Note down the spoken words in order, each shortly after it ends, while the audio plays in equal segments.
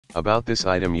About this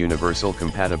item: universal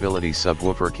compatibility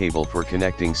subwoofer cable for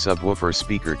connecting subwoofer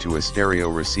speaker to a stereo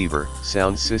receiver,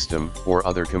 sound system, or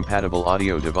other compatible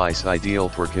audio device, ideal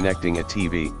for connecting a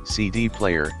TV, CD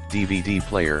player, DVD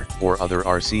player, or other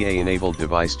RCA enabled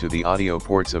device to the audio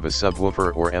ports of a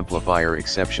subwoofer or amplifier.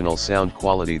 Exceptional sound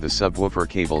quality: the subwoofer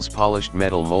cable's polished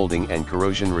metal molding and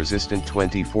corrosion resistant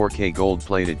 24K gold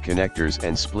plated connectors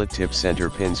and split tip center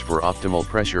pins for optimal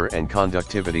pressure and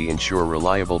conductivity ensure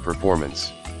reliable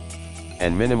performance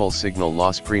and minimal signal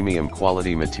loss. Premium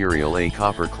quality material: a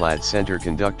copper clad center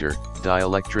conductor,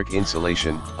 dielectric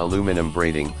insulation, aluminum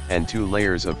braiding, and 2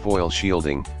 layers of foil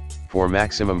shielding, for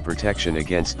maximum protection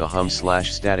against the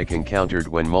hum/static encountered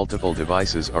when multiple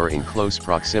devices are in close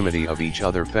proximity of each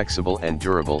other. Flexible and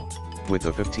durable, with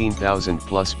a 15,000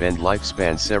 plus bend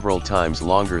lifespan, several times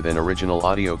longer than original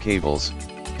audio cables.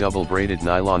 Double braided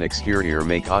nylon exterior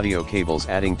make audio cables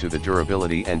adding to the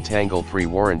durability, and tangle-free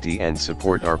warranty and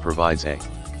support are provides a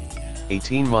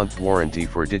 18-month warranty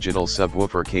for digital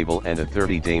subwoofer cable and a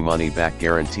 30-day money-back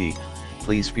guarantee.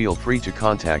 Please feel free to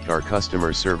contact our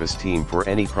customer service team for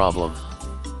any problem.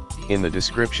 In the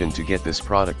description to get this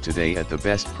product today at the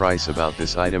best price. About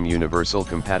this item: universal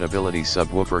compatibility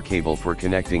subwoofer cable for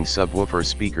connecting subwoofer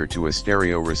speaker to a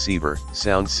stereo receiver,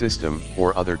 sound system,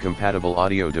 or other compatible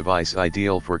audio device,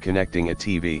 ideal for connecting a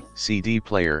TV, CD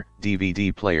player,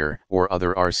 DVD player, or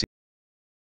other RCA